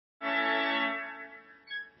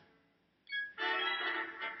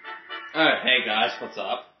Oh, hey guys, what's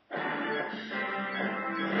up?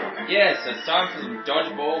 Yes, it's time for some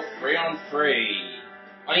Dodgeball 3 on 3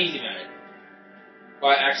 on easy mode.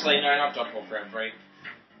 Well, actually, no, not Dodgeball 3 on 3.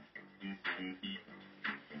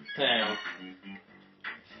 Hang on.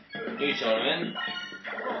 New tournament.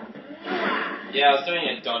 Yeah, I was doing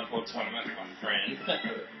a Dodgeball tournament with my friend.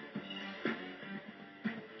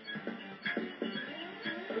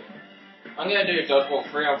 I'm gonna do a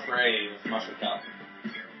Dodgeball 3 on 3 with Mushroom Cup.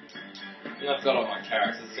 And I've got all my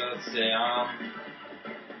characters, so let's see,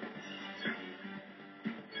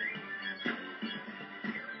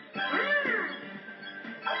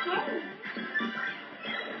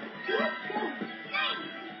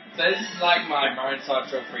 So this is like my Mario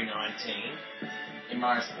Sideshow 319 in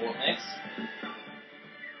Mario Sport Mix.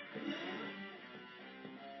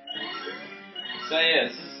 So yeah,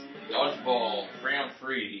 this is Dodgeball 3 on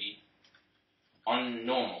 3 on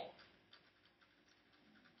normal.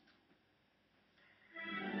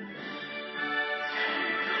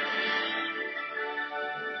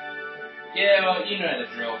 Yeah, well, you know the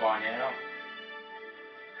drill by now.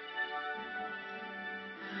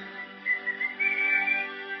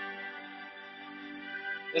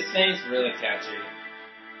 This thing's really catchy.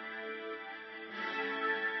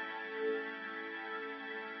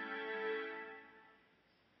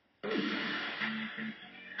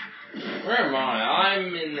 Where am I?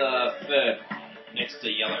 I'm in the third one, next to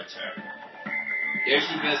Yellow Turtle.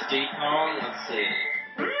 Yoshi vs. D Kong, let's see.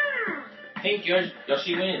 Pink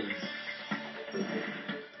Yoshi wins.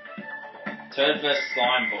 Toad vs.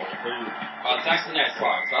 Slime Ball. Oh, it's actually no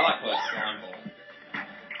slime, so I like calling it Slime Ball.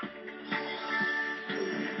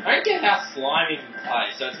 I don't get how slime even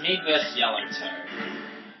plays, so it's me versus Yellow Toad.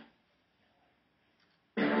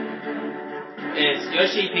 It's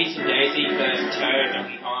Yoshi, Peach and Daisy versus Toad,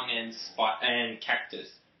 Donkey Kong, and Cactus.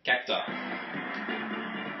 Cactus.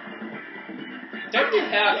 Don't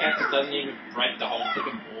get how Cactus doesn't even break the whole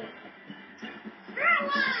freaking ball.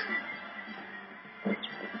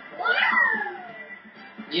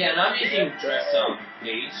 Yeah, and I'm using Dress Up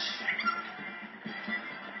Peach.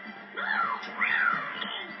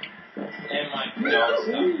 And my dog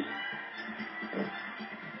stuff.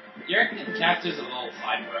 You reckon Cactus is a little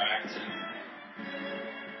hyperactive?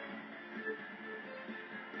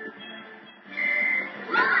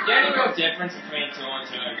 The only real difference between 2 on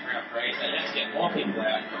 2 and 3 on 3 is that you have to get more people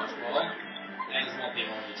out in Dodgeball, and there's more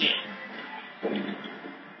people on your team.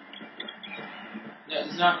 No,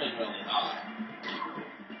 it's not been really hard.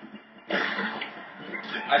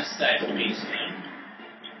 I just stay for Peach then.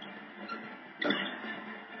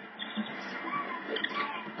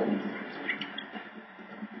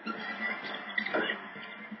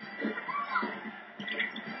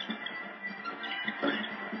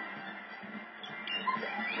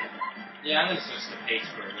 Yeah, I'm gonna switch to Peach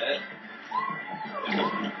for a bit.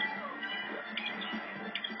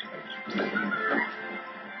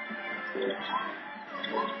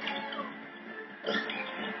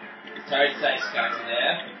 Toad safe Scatty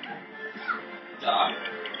there. Dark.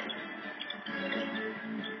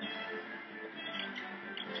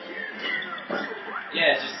 Yeah,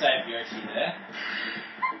 just save Yoshi there.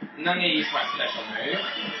 And I'm gonna use my special move.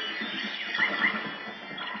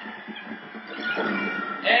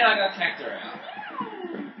 And I got Cactus out.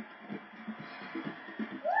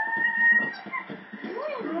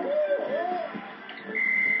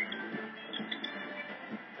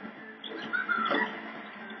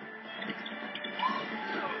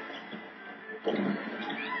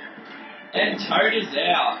 And Toad is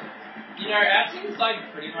out. You know, Atkins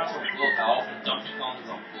like pretty much on full health, and Donkey Kong is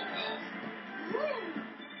on full health.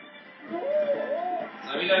 So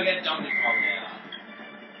we gotta get Donkey Kong out.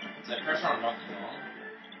 So pressure on Donkey Kong.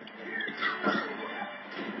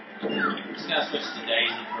 Just gonna switch to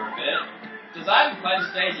Daisy for a bit. Because I haven't played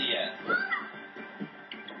as Daisy yet.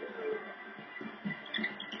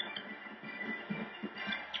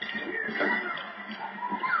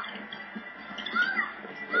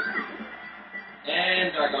 And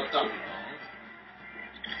I got Donkey Kong.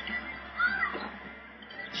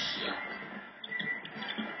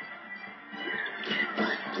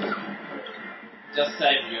 Just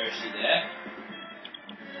save Yoshi there.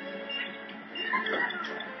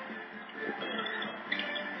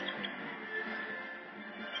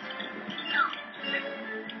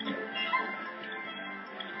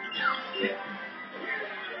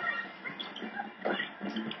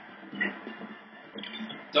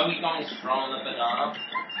 Donkey Kong's throwing the banana.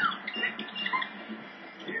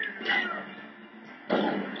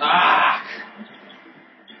 Ah!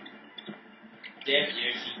 Damn it,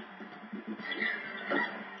 Yoshi.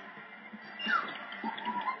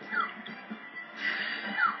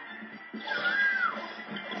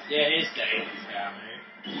 Yeah, here's Daisy's power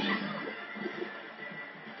move.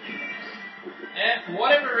 And for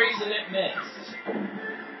whatever reason it missed.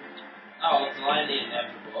 Oh, it's delaying the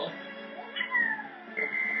inevitable.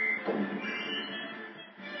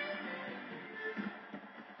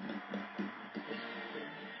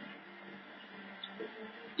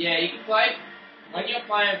 Yeah, you can play, when you're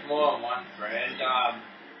playing with more than one friend,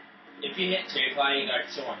 if you hit 2 player, you go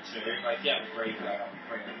 2 on 2, but if you have 3, you go on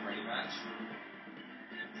 3 on 3 match.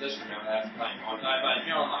 So just remember that if you're playing multi, but if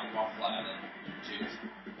you're on like one player, then choose.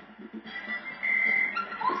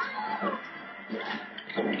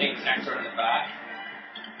 Big cactor in the back.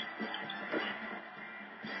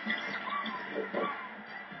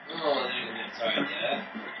 Oh, there's a bit tight there.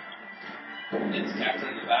 It's cactor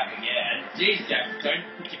in the back again. Jeez, Jack, don't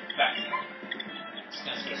kick back. Just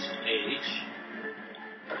gonna switch the page.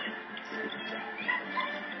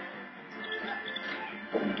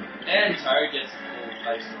 And Toad gets a full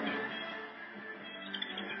face on him.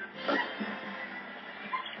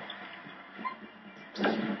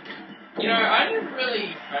 You know, I never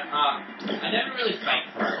really fake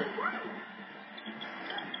throw.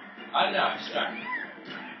 I don't know, I'm distracted.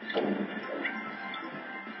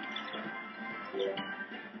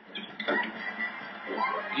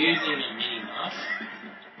 Using a mini mush.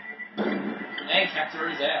 And capture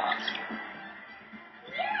is out.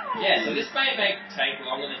 Yeah, so this may take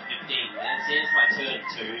longer than 15 minutes. Here's my turn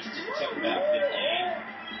 2, it took about 15.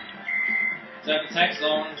 So if it takes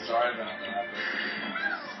long, sorry about that.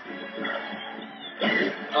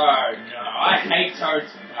 Oh no, I hate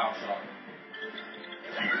Toad's power shot.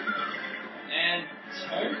 And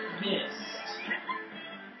Toad missed.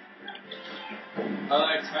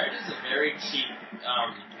 Although Toad is a very cheap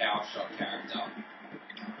power shot character.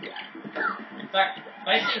 In fact,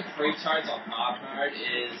 facing 3 Toads on hard mode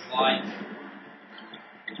is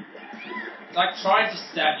like trying to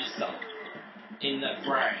stab yourself in the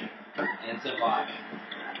brain and surviving.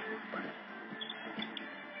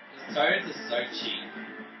 Because Toads are so cheap.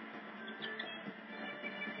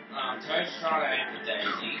 Toad's trying to aim for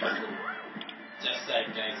Daisy. Just save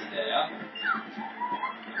Daisy there.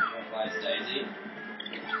 Replace Daisy.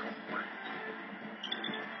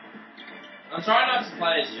 I'm trying not to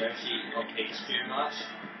play as Yoshi or Peach too much.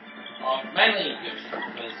 Mainly Yoshi,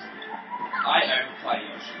 because I overplay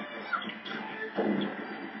Yoshi.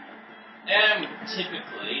 And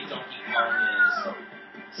typically, Donkey Kong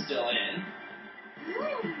is still in.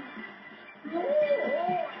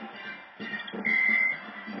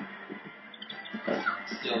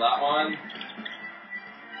 Steal that one.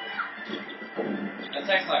 That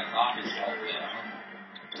takes like half his health there.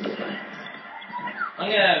 I'm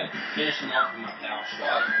gonna finish him off with my power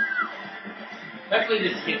shot. Hopefully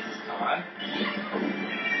this hits this time.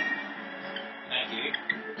 Thank you.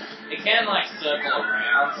 It can like circle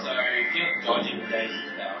around, so if you're dodging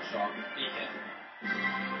Daisy's power shot, be careful.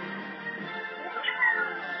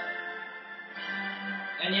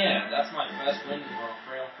 And yeah, that's my first win on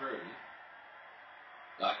 3-on-3.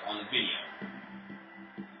 Like on the video.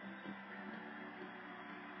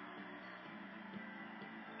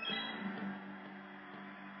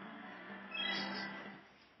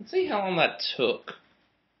 Let's see how long that took.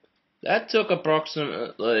 That took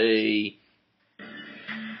approximately...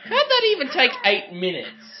 How'd that even take 8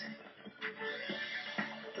 minutes?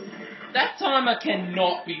 That timer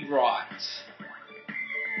cannot be right.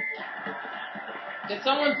 Can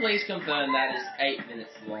someone please confirm that is 8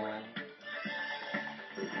 minutes long?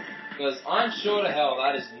 Because I'm sure to hell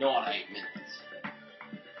that is not 8 minutes.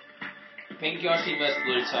 Pink Yoshi vs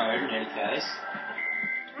Blue Toad in any case.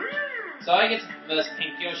 So I get versus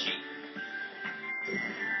Pink Yoshi.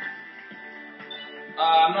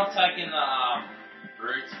 I'm not taking the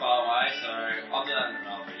roots by the way, so I'll do that in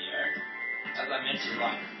another video. As I mentioned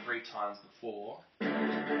like 3 times before.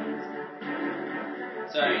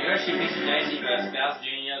 So Yoshi, Peach and Daisy versus Bowser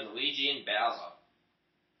Jr., Luigi and Bowser.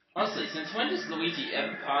 Honestly, since when does Luigi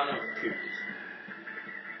ever partner with Koopas?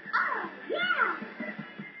 Oh, yeah!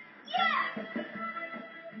 Yeah!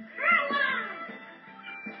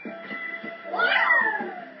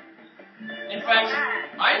 In fact,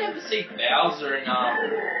 I never see Bowser in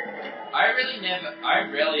I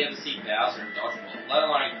rarely ever see Bowser in Dodgeball, let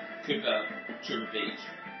alone Koopa Troopa Beach.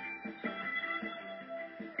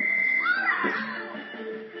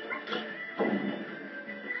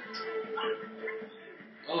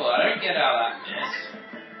 Oh, I don't get out of that mess.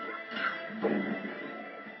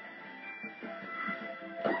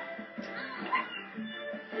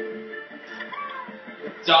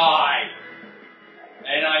 Die!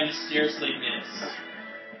 And I mysteriously miss.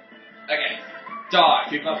 Okay, die,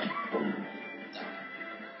 Koopa. Die.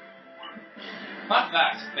 Fun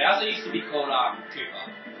fact, Bowser used to be called Koopa.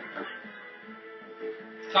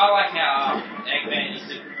 It's kind of like how Eggman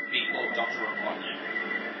used to be called Dr. Robotnik.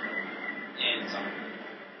 And so.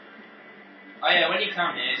 Oh yeah, when you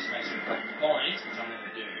come here, just make sure you collect the coins, which I'm going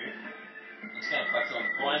to do. I'm just going to collect all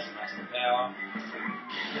the coins for maximum power.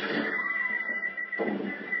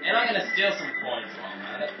 And I'm going to steal some coins while I'm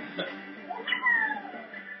at it.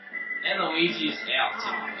 And Luigi's out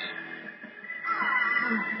typically.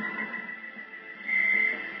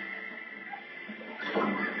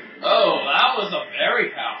 Oh, that was a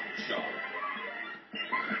very powerful shot.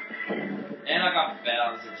 And I got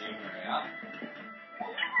Bowser Jr. out.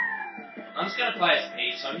 I'm just going to play as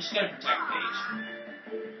Peach, so I'm just going to protect Peach.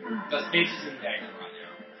 Because Peach is in danger right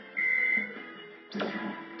now.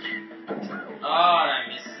 Oh, and I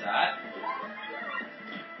missed that.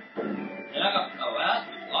 And I got a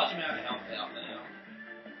large amount of health out there.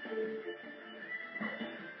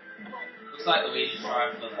 Looks like Luigi's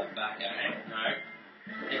trying for the back aim. No.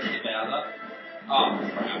 It's the Bowser. Oh,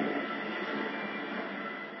 crap.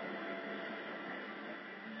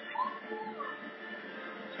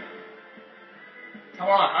 Come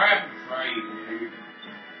on, hurry up and throw, you dude.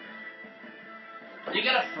 You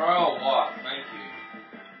gotta throw or what? Thank you.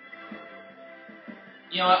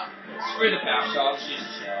 You know what? Screw the power shot, let's use a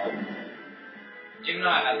shell. Even though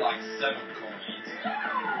I had like 7 coins.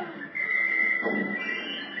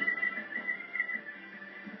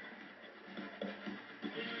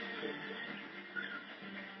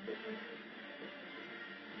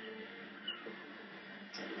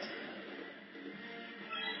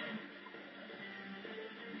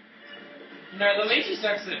 You know, Luigi's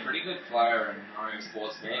actually a pretty good player in Mario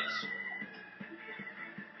Sports Mix.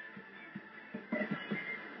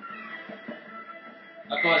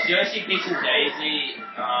 Of course, Yoshi, Peach, and Daisy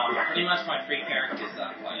are pretty much my 3 characters that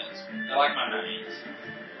I play as. They're like my mains.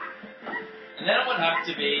 And then it would have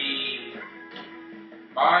to be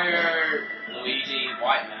Mario, Luigi,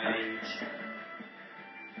 White Mage.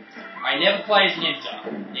 I never play as Ninja.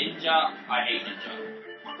 I hate Ninja.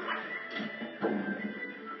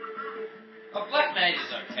 Well, Black Mage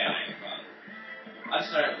is okay, but I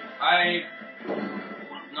just don't. I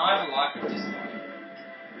neither like or dislike.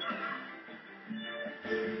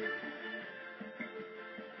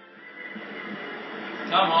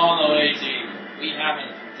 Come on, Luigi. We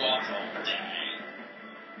haven't got all day.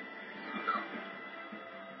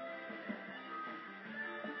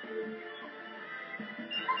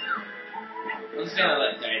 I'm just gonna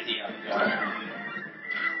let Daisy have a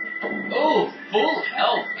go. Ooh, full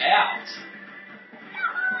health out.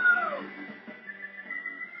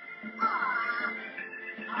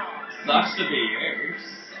 Sucks to be you.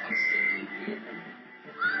 Sucks to be you.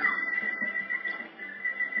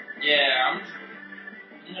 Yeah, I'm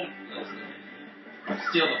gonna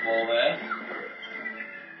steal the ball there.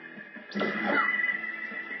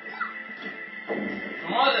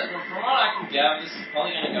 From what I can gather, this is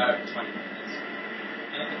probably going to go for 20 minutes.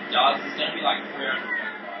 And if it does, it's going to be like 300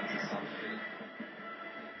 megabytes or something.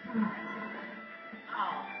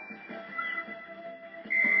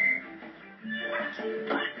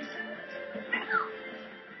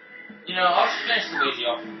 You know, I'll just finish Luigi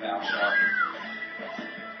off with a power shot.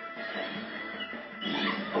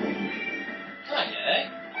 Okay.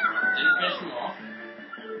 Didn't finish him off.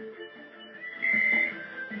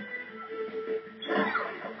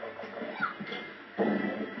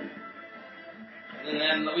 And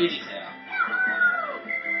then Luigi's out.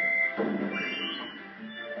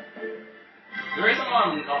 The reason why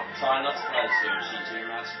I'm not trying not to play as Yoshi too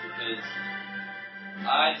much because I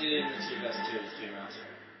did in the 2 vs 2s too much.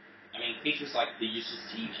 I mean, Peach was like the useless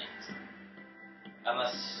teammate.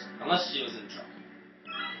 Unless she was in trouble.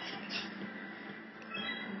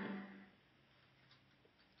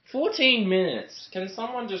 14 minutes. Can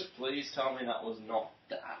someone just please tell me that was not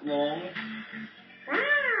that long?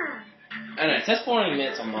 I know, it says 14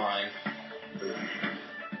 minutes on mine.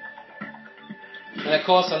 And of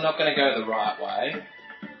course I'm not going to go the right way.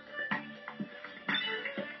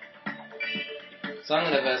 So I'm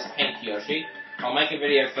going to verse Pink Yoshi. I'll make a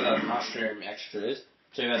video for the mushroom extras.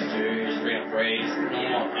 2 vs 2s, 3 on 3s,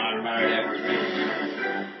 normal, hard mode,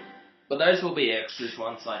 everything. But those will be extras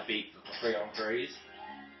once I beat the 3 on 3s.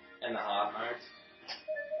 And the hard modes.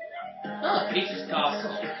 Oh, Peach's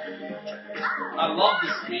Castle. I love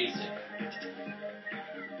this music.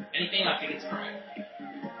 Anything, I think it's great.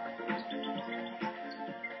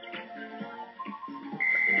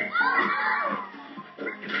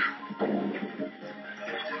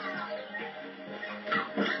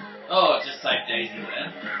 Oh, it just saved Daisy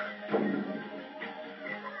there.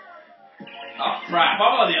 Oh crap,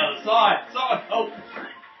 I'm on the other side. Someone help.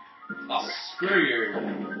 Oh, screw you.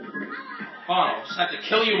 Fine, I'll just have to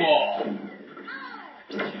kill you all.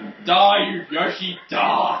 Die, you Yoshi,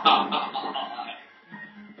 die!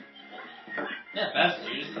 Yeah, Baz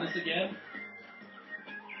using this again.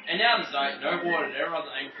 And now there's like no water and everyone's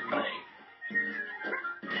aiming for me.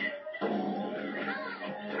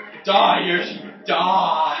 Die, Yoshi,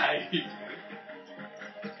 die!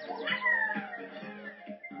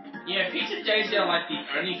 Yeah, Peach and Daisy are like the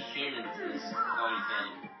only humans in this bloody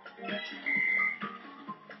game.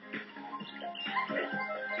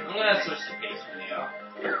 I'm gonna switch to Peach from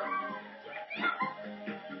here.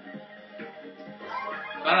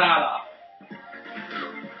 Banana!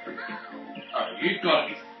 Oh, you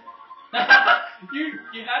got it.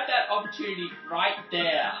 you had that opportunity right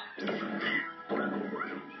there.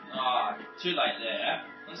 Ah, too late there.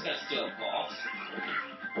 I'm just gonna steal a box.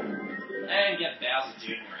 And get Bowser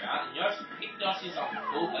Jr. out. And Yoshi, Yoshi's on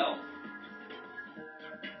full health.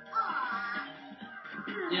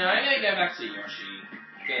 You know, I'm gonna go back to Yoshi.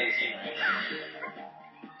 Because, you know.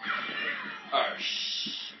 Oh,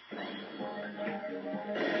 shh.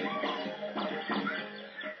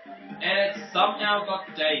 And it's somehow got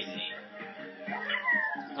Daisy.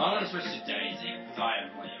 I'm gonna switch to Daisy, because I am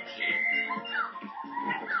my Yoshi.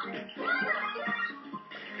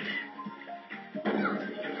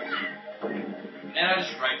 And I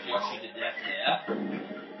just raped Yoshi to death there.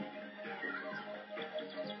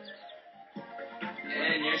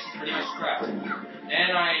 And Yoshi's pretty much trapped.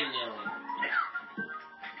 And I nailed him.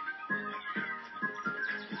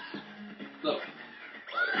 Look.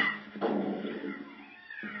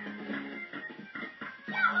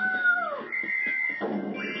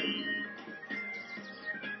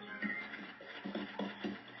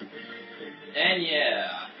 And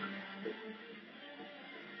yeah.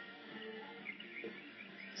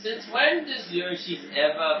 Since when does Yoshi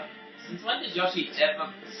ever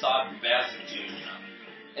side with Bowser Jr.?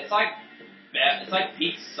 It's like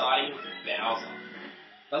Peach siding with Bowser.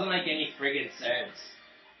 Doesn't make any friggin' sense.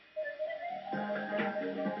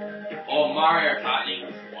 Or Mario partnering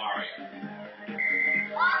with Wario.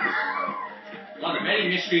 One of the many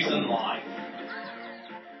mysteries in life.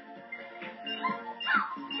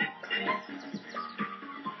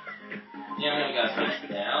 Yeah, I'm gonna go Peach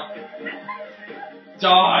for now.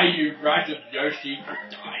 Die, you rat of Yoshi!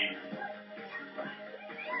 Die!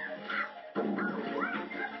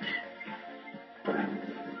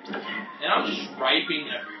 And I'm just raping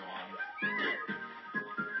everyone.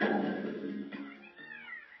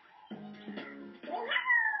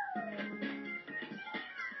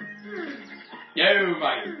 Yo,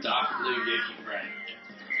 my dark blue Yoshi friend.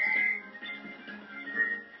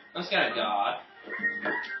 I'm just gonna guard.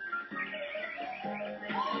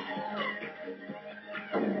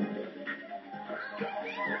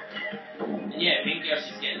 Yeah, Pink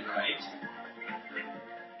Yoshi's getting raped.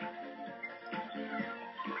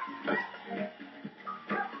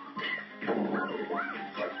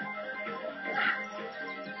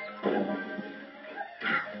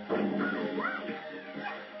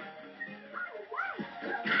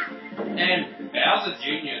 And Bowser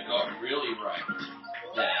Jr. got really raped.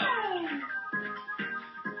 There.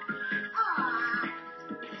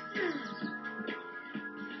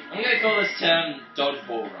 I'm gonna call this term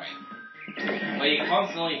Dodgeball rape. Where you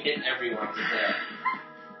constantly hit everyone's dead.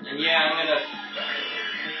 And yeah, I'm gonna...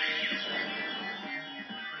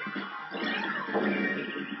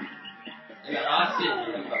 And the last didn't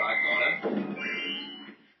hit him, but I got him.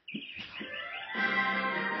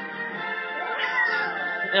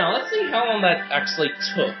 Now, let's see how long that actually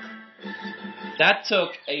took. That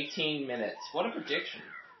took 18 minutes. What a prediction.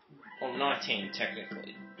 Well, 19,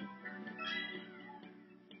 technically.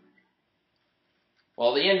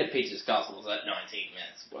 Well, the end of Peach's Castle was at 19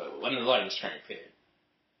 minutes, when the loading screen appeared.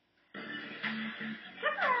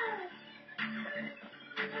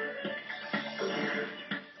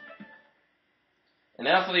 And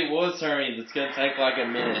now for the award ceremony, that's going to take like a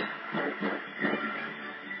minute.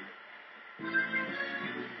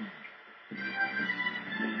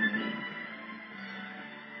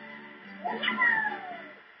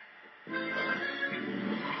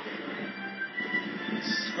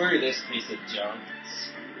 Screw this piece of junk.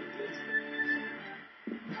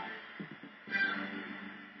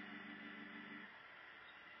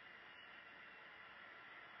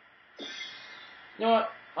 You know what?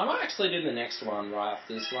 I might actually do the next one right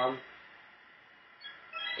after this one.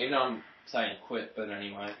 Even though I'm saying quit, but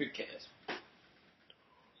anyway, who cares?